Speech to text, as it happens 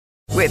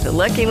With the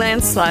Lucky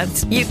Land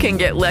Slots, you can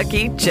get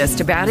lucky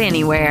just about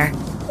anywhere.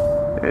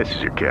 This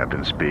is your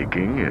captain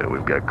speaking.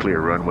 We've got clear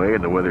runway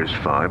and the weather's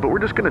fine, but we're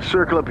just going to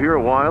circle up here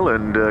a while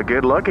and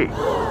get lucky.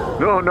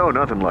 No,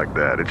 nothing like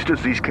that. It's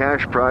just these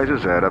cash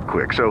prizes add up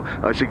quick. So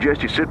I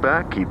suggest you sit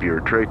back, keep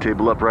your tray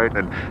table upright,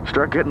 and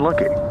start getting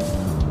lucky.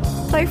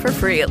 Play for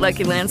free at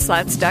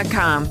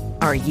LuckyLandSlots.com.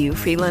 Are you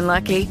feeling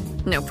lucky?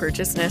 No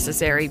purchase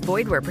necessary.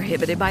 Void where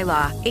prohibited by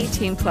law.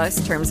 18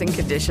 plus terms and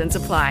conditions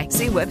apply.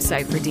 See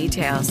website for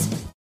details.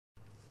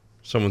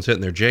 Someone's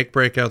hitting their Jake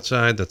break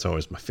outside. That's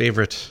always my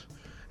favorite.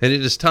 And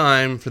it is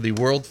time for the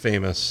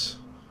world-famous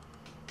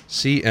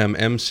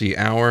CMMC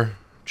Hour.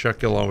 Chuck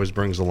Gill always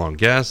brings along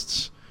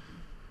guests,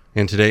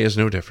 and today is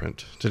no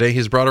different. Today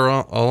he's brought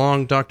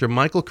along Dr.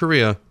 Michael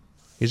Corea.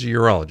 He's a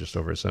urologist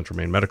over at Central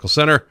Maine Medical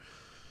Center.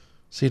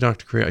 See,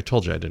 Dr. Corea, I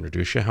told you I'd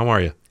introduce you. How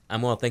are you?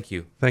 I'm well, thank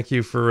you. Thanks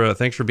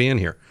for being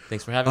here.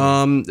 Thanks for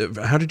having me.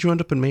 How did you end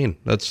up in Maine?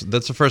 That's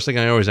the first thing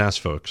I always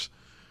ask folks.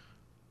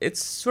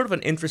 It's sort of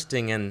an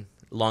interesting and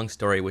long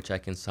story, which I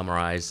can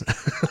summarize.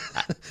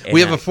 We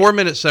have a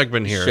 4-minute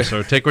segment here, Sure.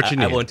 So take what you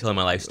need. I won't tell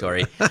my life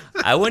story.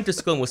 I went to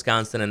school in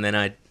Wisconsin, and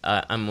then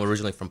I'm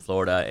originally from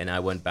Florida, and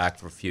I went back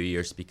for a few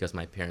years because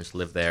my parents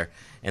lived there.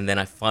 And then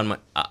I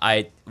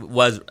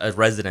was a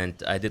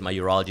resident. I did my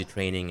urology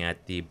training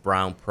at the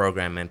Brown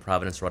program in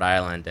Providence, Rhode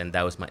Island, and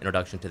that was my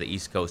introduction to the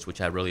East Coast, which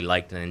I really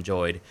liked and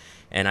enjoyed.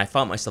 And I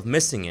found myself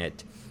missing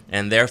it.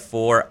 And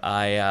therefore,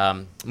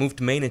 I moved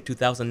to Maine in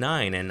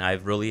 2009, and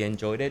I've really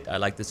enjoyed it. I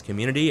like this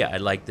community. I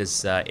like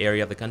this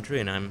area of the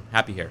country, and I'm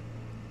happy here.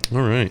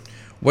 All right.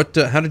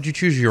 How did you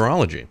choose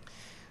urology?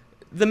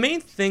 The main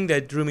thing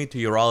that drew me to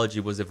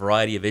urology was a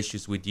variety of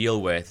issues we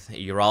deal with.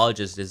 A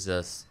urologist is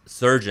a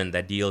surgeon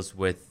that deals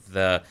with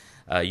the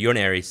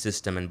urinary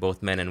system in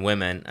both men and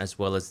women, as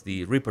well as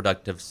the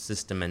reproductive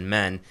system in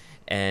men.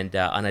 And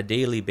on a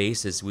daily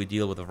basis, we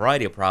deal with a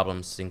variety of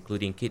problems,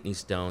 including kidney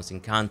stones,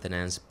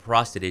 incontinence,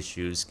 prostate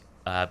issues,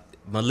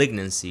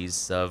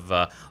 malignancies of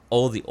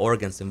all the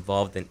organs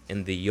involved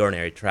in the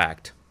urinary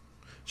tract.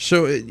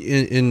 So,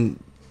 is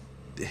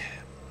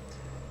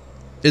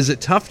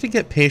it tough to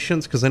get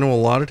patients? Because I know a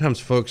lot of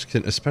times folks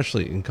can,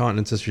 especially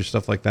incontinence issues,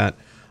 stuff like that,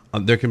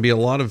 there can be a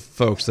lot of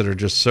folks that are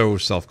just so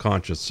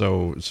self-conscious,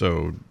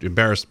 so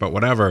embarrassed about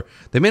whatever,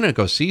 they may not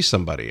go see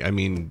somebody. I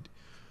mean,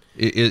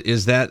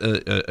 is that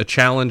a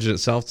challenge in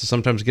itself to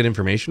sometimes get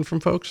information from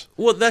folks?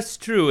 Well, that's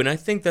true, and I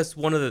think that's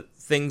one of the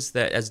things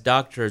that as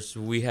doctors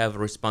we have a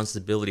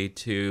responsibility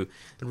to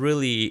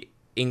really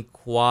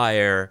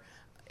inquire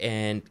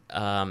and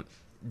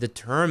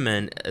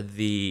determine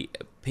the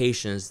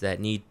patients that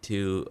need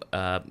to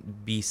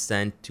be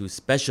sent to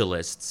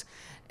specialists,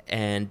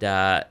 and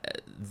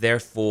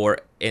therefore,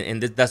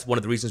 and that's one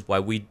of the reasons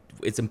why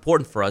it's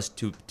important for us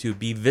to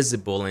be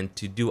visible and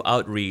to do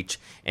outreach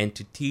and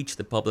to teach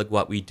the public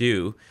what we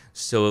do,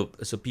 so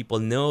people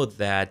know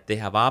that they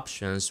have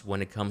options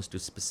when it comes to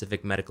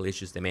specific medical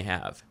issues they may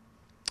have.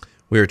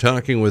 We are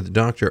talking with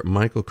Dr.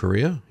 Michael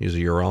Corea. He's a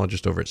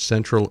urologist over at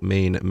Central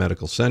Maine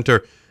Medical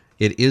Center.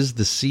 It is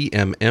the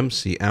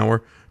CMMC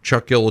Hour.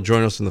 Chuck Gill will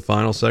join us in the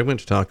final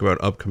segment to talk about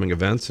upcoming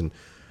events and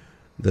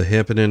the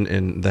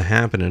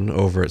happening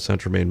over at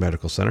Central Maine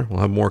Medical Center.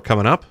 We'll have more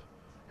coming up.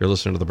 You're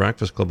listening to The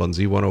Breakfast Club on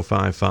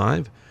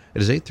Z1055.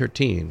 It is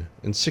 8:13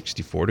 and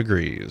 64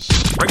 degrees.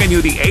 Bringing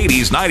you the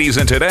 80s, 90s,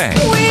 and today.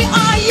 We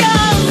are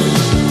young.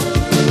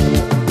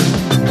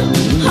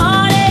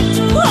 Heartache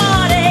to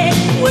heartache,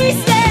 we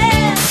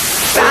stand.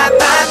 Bye,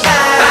 bye,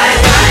 bye. Bye,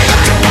 bye.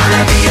 Don't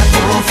wanna be a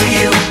fool for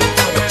you.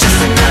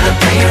 Just another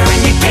player in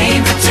your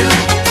game for two.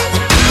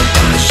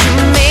 You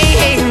may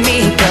hate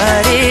me,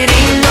 but it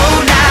ain't no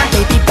lie.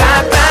 Baby,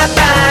 bye, bye,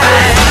 bye.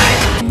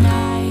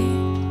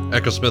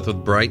 Echo Smith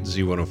with Bright,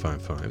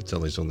 Z1055. It's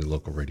LA's only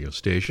local radio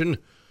station.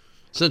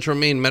 Central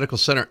Maine Medical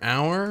Center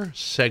Hour,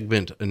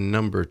 segment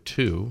number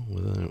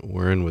 2.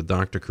 We're in with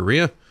Dr.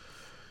 Corea.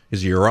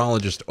 He's a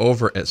urologist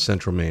over at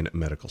Central Maine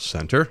Medical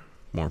Center.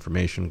 More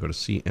information, go to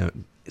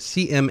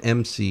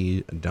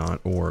cmmc.org.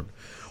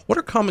 What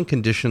are common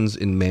conditions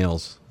in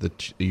males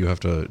that you have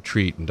to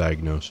treat and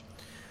diagnose?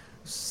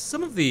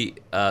 Some of the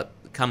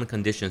common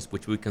conditions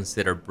which we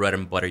consider bread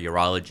and butter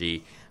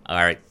urology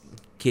are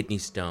kidney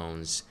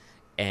stones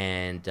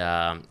and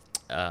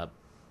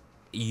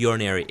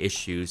urinary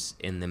issues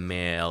in the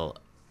male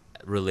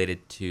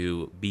related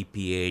to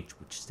BPH,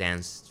 which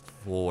stands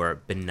for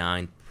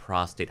benign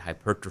prostate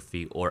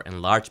hypertrophy or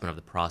enlargement of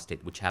the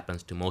prostate, which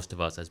happens to most of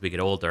us as we get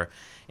older,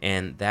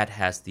 and that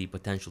has the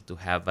potential to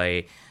have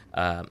an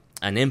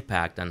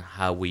impact on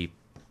how we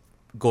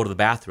go to the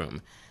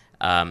bathroom.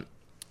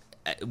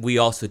 We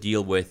also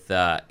deal with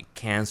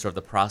cancer of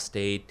the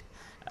prostate,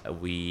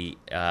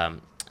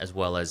 as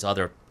well as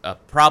other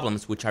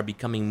problems which are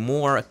becoming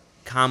more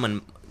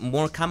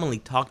commonly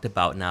talked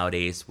about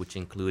nowadays, which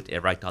include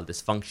erectile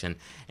dysfunction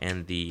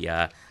and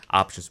the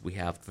options we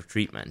have for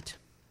treatment.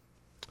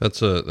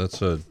 That's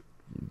a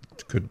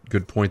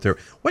good point there.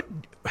 What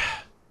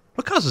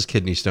causes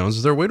kidney stones?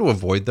 Is there a way to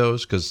avoid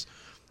those? Because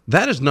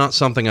That is not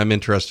something I'm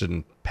interested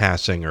in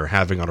passing or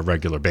having on a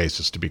regular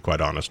basis, to be quite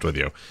honest with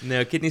you.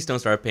 No, kidney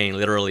stones are a pain,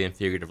 literally and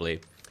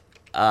figuratively.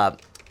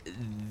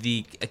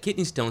 The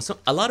kidney stones,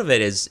 a lot of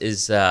it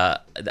is I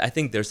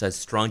think there's a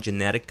strong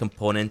genetic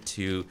component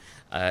to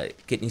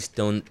kidney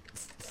stone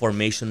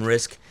formation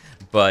risk,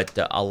 but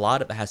a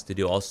lot of it has to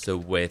do also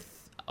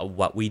with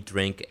what we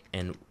drink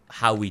and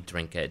how we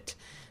drink it.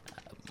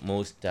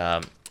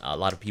 A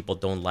lot of people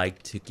don't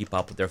like to keep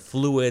up with their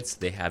fluids.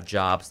 They have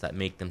jobs that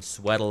make them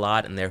sweat a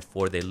lot, and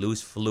therefore they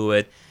lose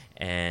fluid.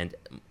 And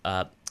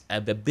a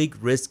big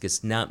risk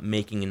is not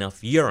making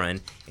enough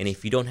urine. And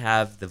if you don't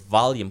have the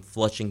volume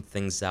flushing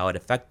things out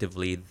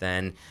effectively,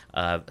 then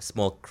a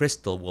small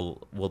crystal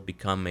will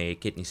become a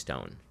kidney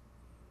stone.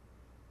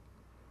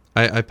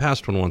 I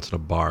passed one once in a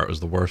bar. It was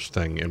the worst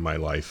thing in my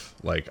life.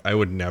 Like, I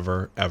would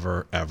never,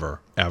 ever,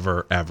 ever,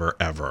 ever, ever,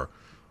 ever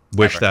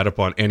wish that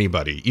upon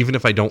anybody, even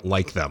if I don't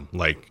like them.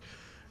 Like,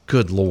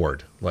 good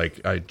Lord. Like,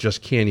 I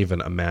just can't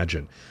even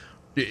imagine.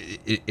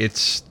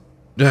 It's...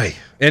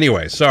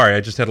 Anyway, sorry,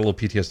 I just had a little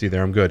PTSD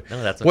there. I'm good.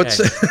 No, that's okay. What's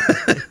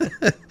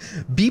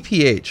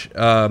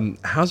BPH?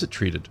 How's it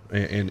treated?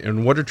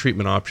 And what are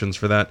treatment options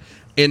for that?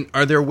 And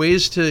are there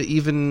ways to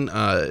even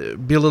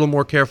be a little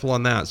more careful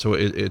on that so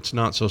it's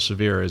not so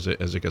severe as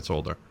it gets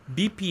older?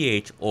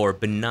 BPH, or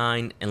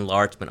benign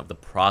enlargement of the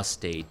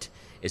prostate,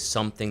 is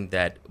something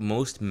that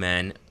most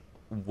men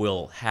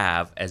will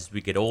have as we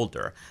get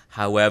older.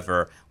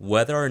 However,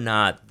 whether or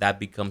not that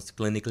becomes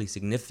clinically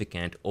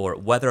significant, or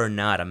whether or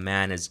not a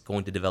man is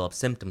going to develop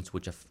symptoms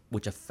which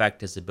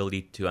affect his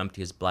ability to empty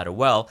his bladder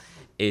well,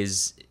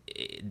 is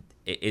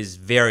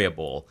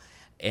variable.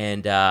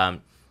 And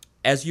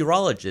as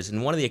urologists,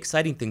 and one of the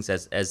exciting things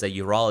as a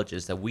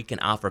urologist that we can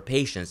offer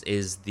patients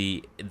is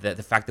the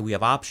fact that we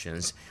have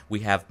options.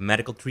 We have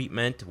medical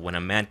treatment. When a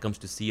man comes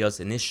to see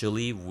us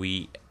initially,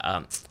 we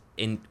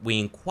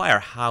inquire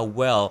how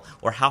well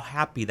or how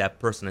happy that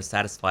person is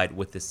satisfied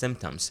with the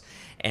symptoms.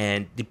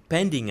 And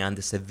depending on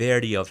the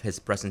severity of his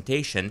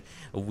presentation,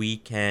 we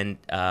can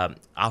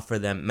offer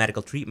them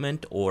medical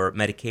treatment or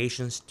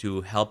medications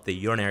to help the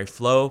urinary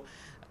flow.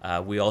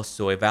 We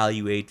also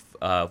evaluate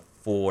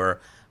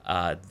for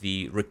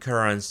the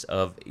recurrence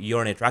of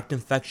urinary tract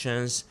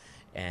infections,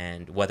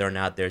 and whether or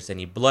not there's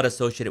any blood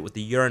associated with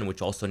the urine,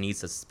 which also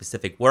needs a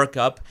specific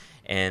workup.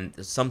 And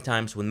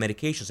sometimes when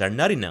medications are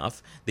not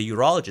enough, the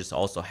urologist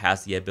also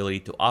has the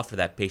ability to offer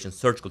that patient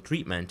surgical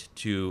treatment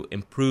to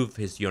improve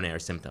his urinary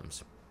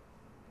symptoms.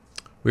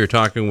 We are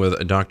talking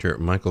with Dr.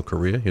 Michael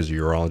Corea. He's a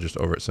urologist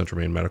over at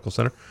Central Maine Medical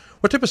Center.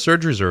 What type of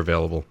surgeries are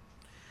available?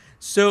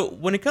 So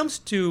when it comes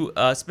to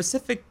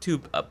specific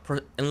to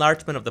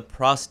enlargement of the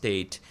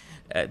prostate,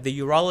 the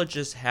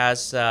urologist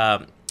has...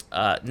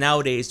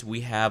 nowadays,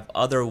 we have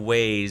other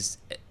ways,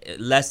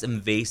 less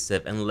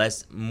invasive and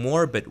less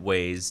morbid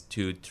ways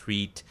to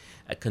treat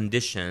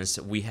conditions.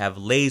 We have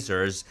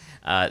lasers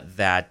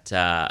that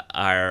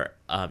are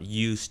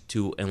used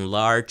to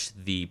enlarge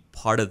the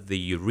part of the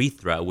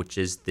urethra, which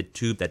is the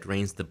tube that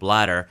drains the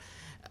bladder,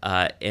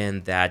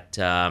 and that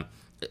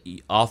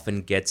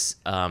often gets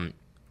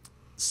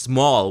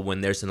small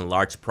when there's an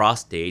enlarged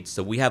prostate.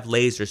 So we have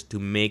lasers to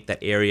make that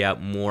area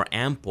more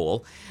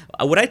ample.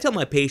 What I tell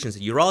my patients,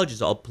 urology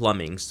is all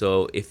plumbing.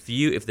 So if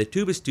the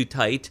tube is too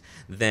tight,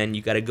 then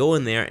you got to go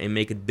in there and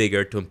make it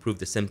bigger to improve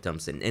the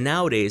symptoms. And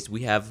nowadays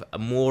we have a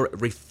more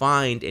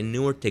refined and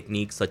newer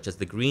techniques such as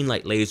the green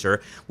light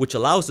laser, which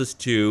allows us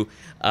to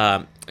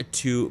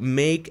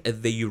make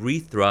the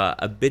urethra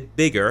a bit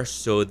bigger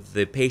so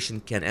the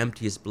patient can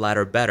empty his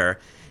bladder better.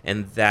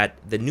 And that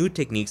the new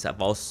techniques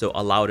have also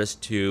allowed us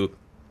to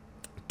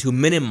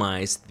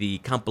minimize the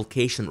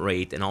complication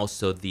rate and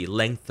also the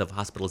length of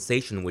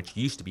hospitalization, which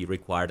used to be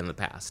required in the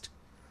past.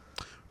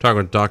 Talking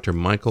with Dr.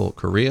 Michael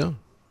Corea.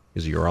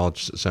 He's a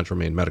urologist at Central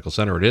Maine Medical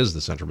Center. It is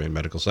the Central Maine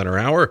Medical Center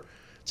hour.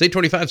 It's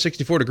 8:25,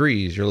 64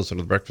 degrees. You're listening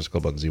to the Breakfast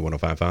Club on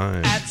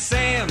Z105.5. At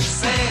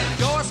Sam's,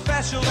 you're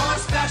special,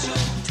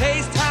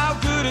 taste how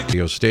good it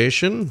Radio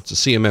station. It's a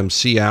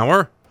CMMC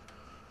hour.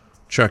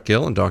 Chuck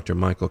Gill and Dr.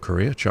 Michael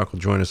Corea. Chuck will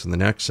join us in the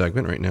next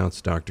segment. Right now it's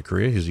Dr.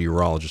 Corea. He's a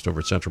urologist over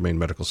at Central Maine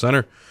Medical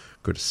Center.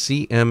 Go to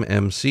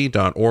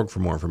cmmc.org for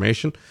more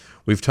information.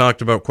 We've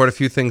talked about quite a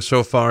few things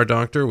so far,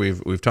 Doctor.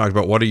 We've talked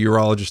about what a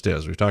urologist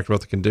is. We've talked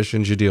about the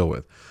conditions you deal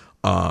with.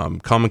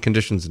 Common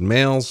conditions in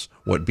males,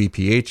 what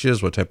BPH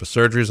is, what type of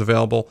surgery is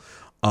available.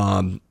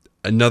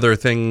 Another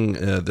thing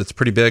that's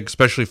pretty big,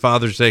 especially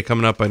Father's Day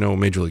coming up, I know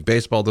Major League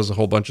Baseball does a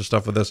whole bunch of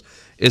stuff with this,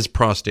 is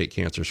prostate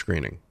cancer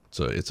screening.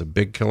 So it's a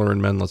big killer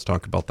in men. Let's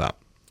talk about that.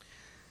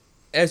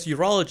 As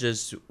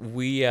urologists,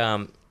 we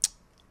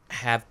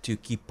have to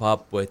keep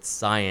up with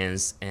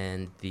science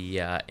and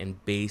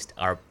base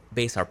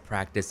our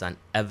practice on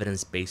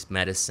evidence-based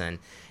medicine.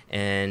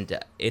 And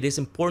it is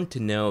important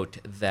to note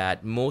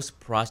that most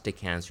prostate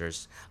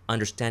cancers,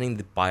 understanding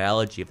the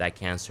biology of that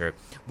cancer,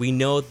 we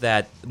know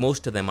that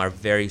most of them are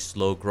very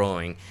slow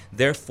growing.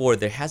 Therefore,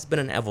 there has been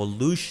an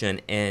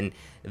evolution in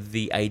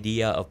the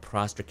idea of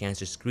prostate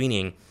cancer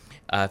screening.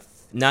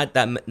 not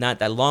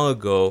that long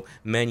ago,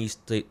 men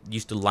used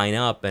to line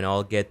up and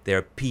all get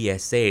their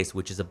PSAs,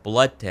 which is a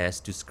blood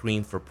test to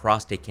screen for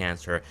prostate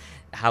cancer.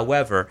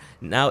 However,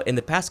 now in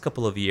the past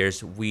couple of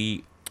years,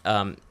 we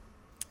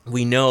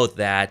know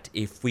that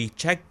if we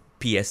check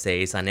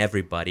PSAs on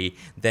everybody,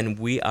 then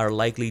we are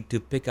likely to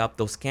pick up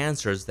those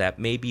cancers that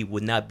maybe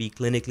would not be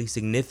clinically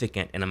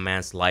significant in a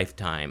man's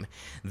lifetime.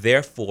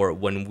 Therefore,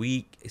 when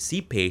we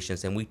see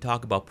patients and we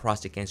talk about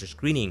prostate cancer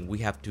screening, we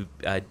have to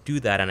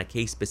do that on a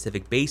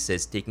case-specific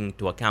basis, taking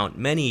into account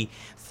many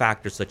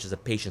factors such as a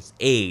patient's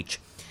age,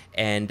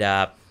 and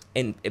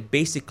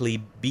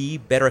basically be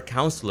better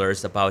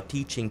counselors about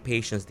teaching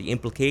patients the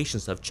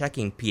implications of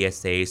checking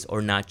PSAs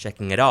or not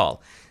checking at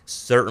all.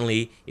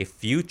 Certainly,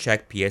 if you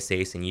check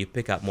PSAs and you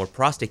pick up more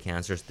prostate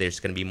cancers, there's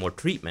going to be more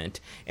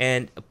treatment.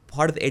 And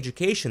part of the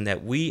education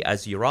that we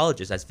as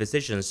urologists, as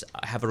physicians,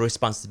 have a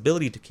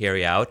responsibility to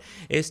carry out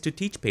is to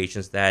teach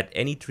patients that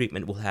any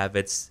treatment will have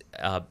its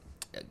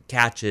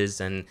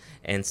catches and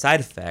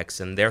side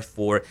effects. And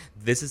therefore,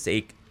 this is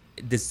a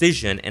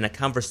decision and a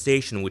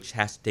conversation which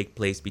has to take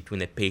place between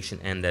the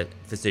patient and the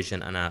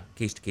physician on a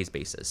case-to-case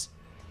basis.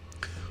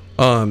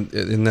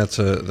 And that's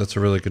a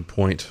really good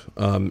point.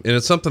 And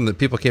it's something that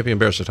people can't be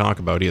embarrassed to talk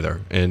about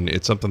either. And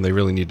it's something they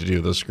really need to do.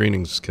 Those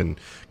screenings can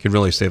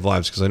really save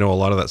lives, because I know a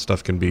lot of that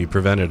stuff can be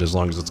prevented as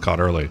long as it's caught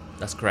early.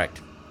 That's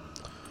correct.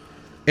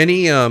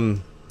 Any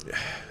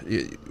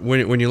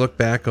when you look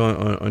back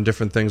on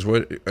different things,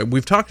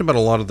 we've talked about a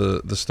lot of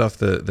the stuff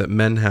that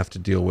men have to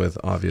deal with,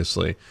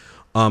 obviously.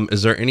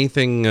 Is there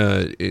anything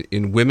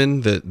in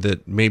women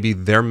that maybe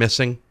they're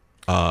missing?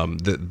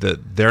 That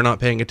they're not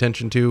paying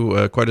attention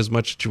to quite as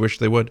much as you wish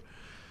they would?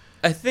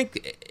 I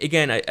think,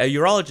 again, a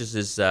urologist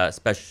is a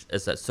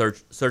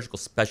surgical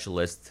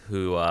specialist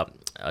who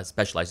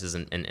specializes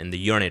in the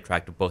urinary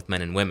tract of both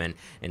men and women.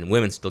 And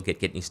women still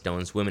get kidney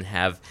stones. Women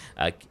have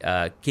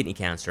kidney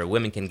cancer.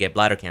 Women can get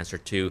bladder cancer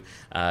too,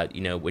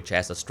 which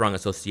has a strong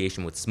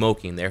association with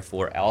smoking.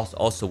 Therefore,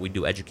 also we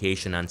do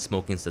education on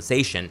smoking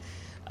cessation.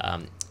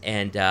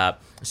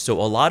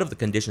 So a lot of the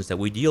conditions that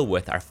we deal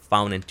with are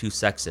found in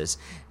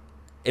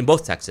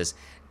both sexes.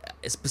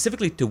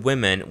 Specifically to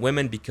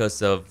women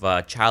because of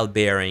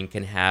childbearing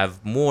can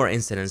have more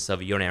incidence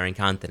of urinary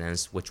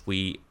incontinence, which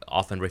we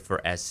often refer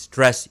as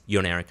stress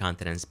urinary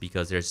incontinence,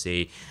 because there's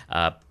a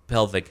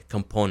pelvic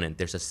component.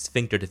 There's a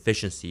sphincter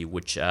deficiency,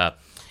 which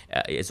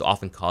is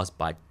often caused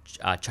by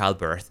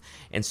childbirth.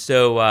 And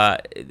so a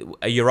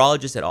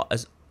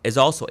urologist is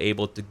also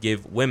able to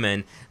give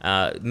women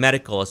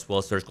medical as well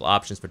as surgical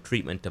options for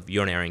treatment of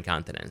urinary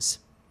incontinence.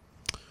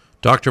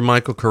 Dr.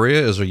 Michael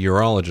Corea is a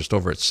urologist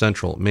over at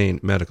Central Maine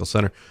Medical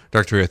Center.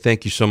 Dr. Corea,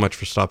 thank you so much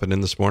for stopping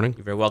in this morning.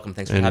 You're very welcome.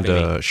 Thanks for having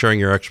me. And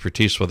sharing your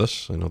expertise with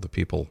us. I know the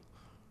people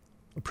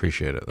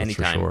appreciate it. That's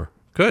Anytime. For sure.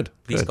 Good.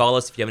 Please call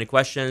us if you have any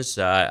questions.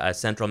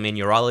 Central Maine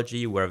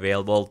Urology, we're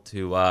available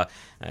to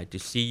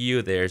see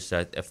you. There's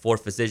 4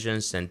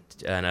 physicians and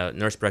a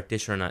nurse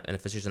practitioner and a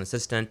physician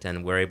assistant,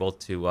 and we're able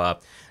to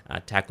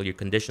tackle your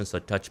conditions. So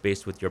touch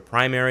base with your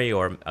primary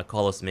or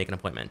call us to make an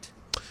appointment.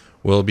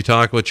 We'll be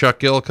talking with Chuck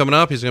Gill coming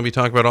up. He's going to be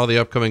talking about all the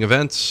upcoming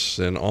events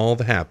and all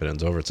the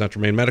happenings over at Central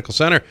Maine Medical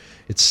Center.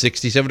 It's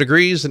 67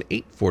 degrees and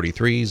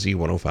 843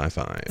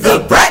 Z1055.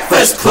 The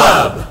Breakfast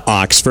Club.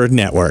 Oxford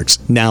Networks,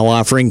 now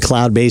offering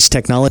cloud-based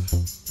technology.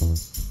 It's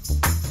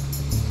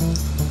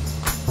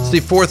the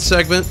 4th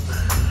segment,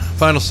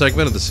 final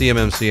segment of the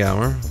CMMC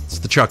Hour. It's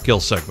the Chuck Gill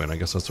segment. I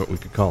guess that's what we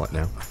could call it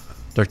now.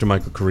 Dr.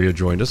 Michael Corea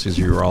joined us. He's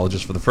a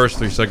urologist for the first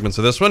 3 segments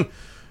of this one.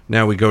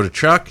 Now we go to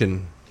Chuck,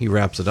 and he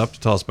wraps it up to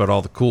tell us about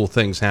all the cool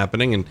things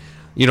happening. And,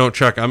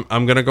 Chuck, I'm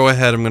going to go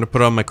ahead. I'm going to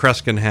put on my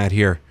Kreskin hat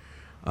here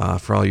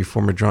for all you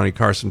former Johnny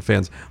Carson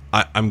fans.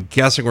 I'm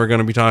guessing we're going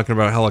to be talking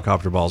about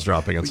helicopter balls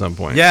dropping at some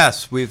point.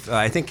 Yes.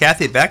 I think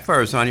Kathy Backfire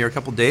was on here a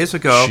couple days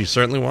ago. She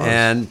certainly was.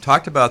 And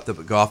talked about the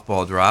golf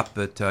ball drop.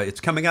 But it's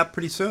coming up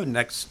pretty soon,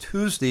 next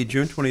Tuesday,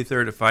 June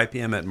 23rd at 5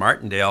 p.m. at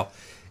Martindale.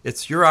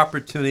 It's your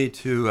opportunity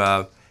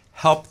to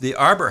help the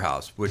Arbor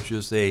House, which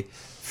is a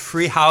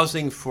free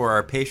housing for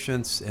our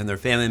patients and their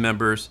family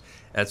members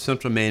at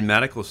Central Maine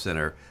Medical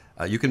Center.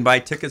 You can buy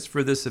tickets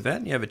for this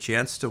event. You have a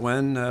chance to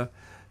win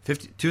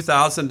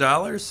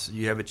 $2,000.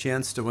 You have a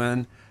chance to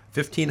win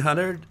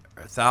 $1,500,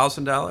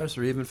 $1,000,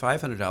 or even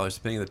 $500,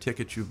 depending on the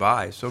ticket you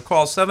buy. So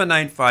call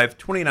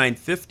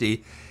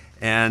 795-2950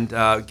 and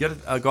get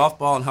a golf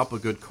ball and help a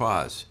good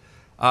cause.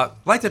 I'd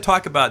like to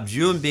talk about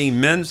June being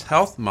Men's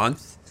Health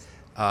Month.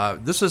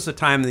 This is the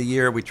time of the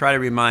year we try to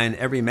remind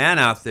every man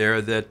out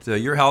there that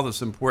your health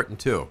is important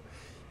too.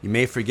 You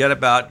may forget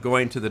about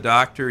going to the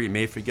doctor, you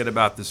may forget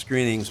about the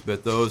screenings,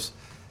 but those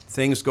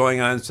things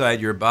going on inside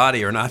your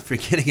body are not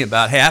forgetting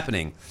about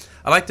happening.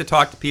 I like to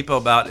talk to people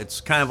about it's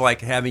kind of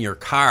like having your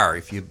car.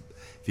 If you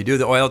do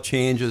the oil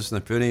changes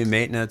and the preventative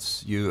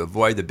maintenance, you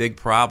avoid the big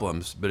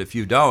problems. But if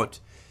you don't,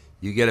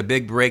 you get a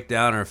big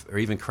breakdown or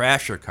even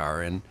crash your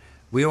car. And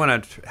we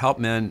want to help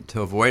men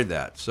to avoid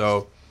that.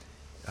 So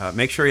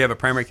make sure you have a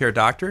primary care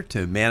doctor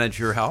to manage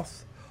your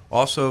health.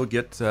 Also,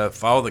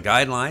 follow the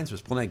guidelines.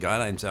 There's plenty of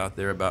guidelines out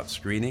there about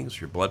screenings,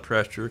 your blood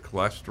pressure,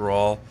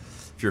 cholesterol,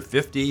 If you're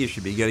 50, you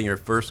should be getting your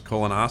first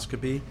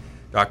colonoscopy.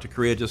 Dr.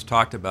 Corea just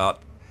talked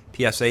about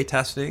PSA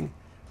testing.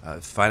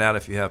 Find out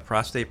if you have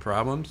prostate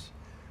problems.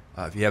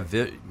 If you have,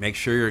 make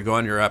sure you're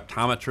going to your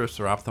optometrist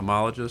or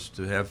ophthalmologist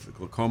to have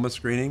glaucoma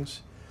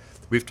screenings.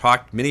 We've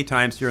talked many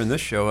times here in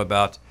this show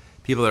about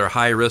people that are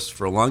high risk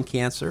for lung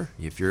cancer.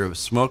 If you're a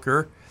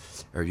smoker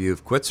or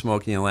you've quit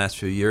smoking in the last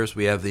few years,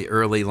 we have the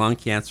early lung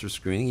cancer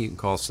screening. You can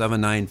call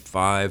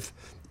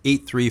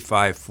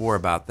 795-8354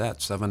 about that,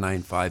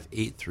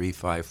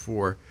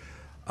 795-8354.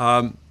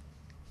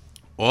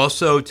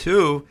 Also,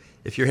 too,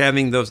 if you're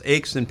having those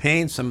aches and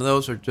pains, some of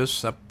those are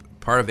just a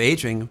part of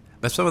aging,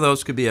 but some of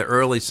those could be an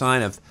early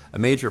sign of a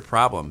major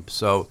problem.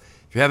 So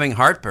if you're having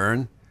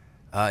heartburn,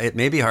 it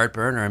may be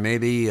heartburn, or it may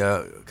be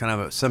kind of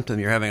a symptom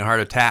you're having a heart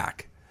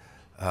attack.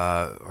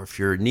 Or if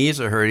your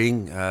knees are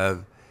hurting,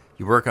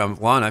 you work on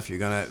long enough,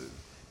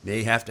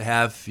 may have to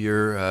have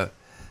your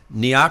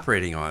knee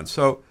operating on.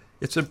 So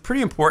it's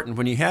pretty important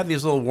when you have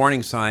these little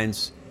warning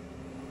signs,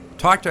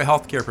 talk to a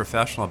healthcare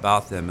professional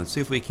about them and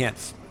see if we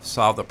can't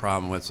solve the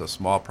problem when it's a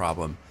small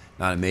problem,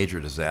 not a major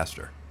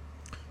disaster.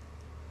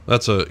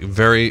 That's a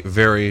very,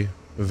 very,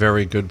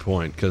 very good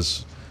point,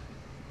 because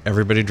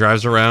everybody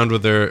drives around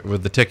with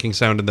the ticking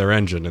sound in their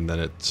engine and then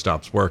it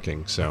stops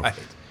working. So Right.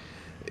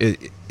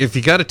 If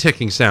you got a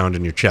ticking sound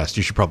in your chest,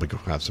 you should probably go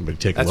have somebody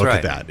take a look right.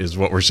 at that, is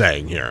what we're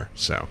saying here.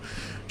 So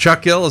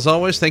Chuck Gill, as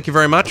always, thank you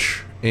very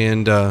much.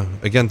 And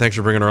again, thanks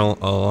for bringing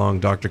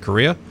along Dr.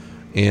 Corea.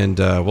 And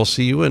we'll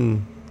see you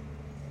in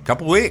a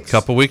couple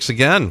weeks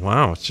again.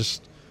 Wow, it's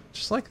just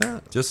like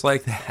that. Just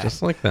like that.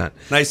 Just like that.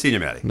 Nice seeing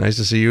you, Matty. Nice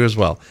to see you as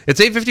well. It's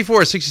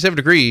 8:54, 67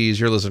 degrees.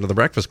 You're listening to The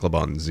Breakfast Club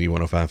on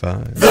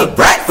Z105.5. The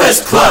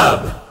Breakfast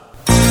Club.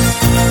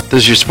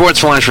 This is your sports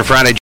flash for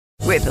Friday.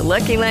 With the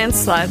Lucky Land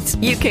Slots,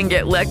 you can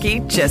get lucky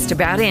just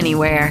about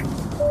anywhere.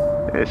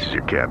 This is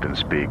your captain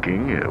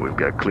speaking. We've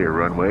got clear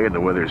runway and the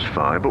weather's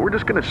fine, but we're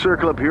just going to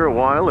circle up here a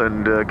while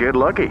and get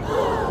lucky.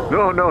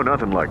 No,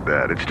 nothing like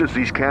that. It's just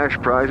these cash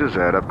prizes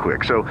add up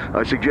quick. So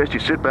I suggest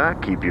you sit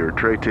back, keep your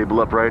tray table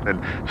upright,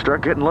 and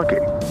start getting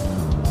lucky.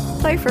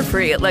 Play for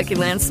free at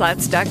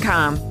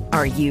LuckyLandSlots.com.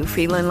 Are you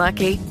feeling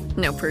lucky?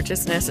 No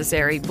purchase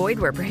necessary. Void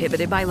where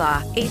prohibited by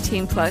law.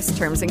 18+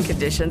 terms and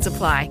conditions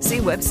apply. See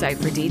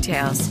website for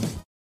details.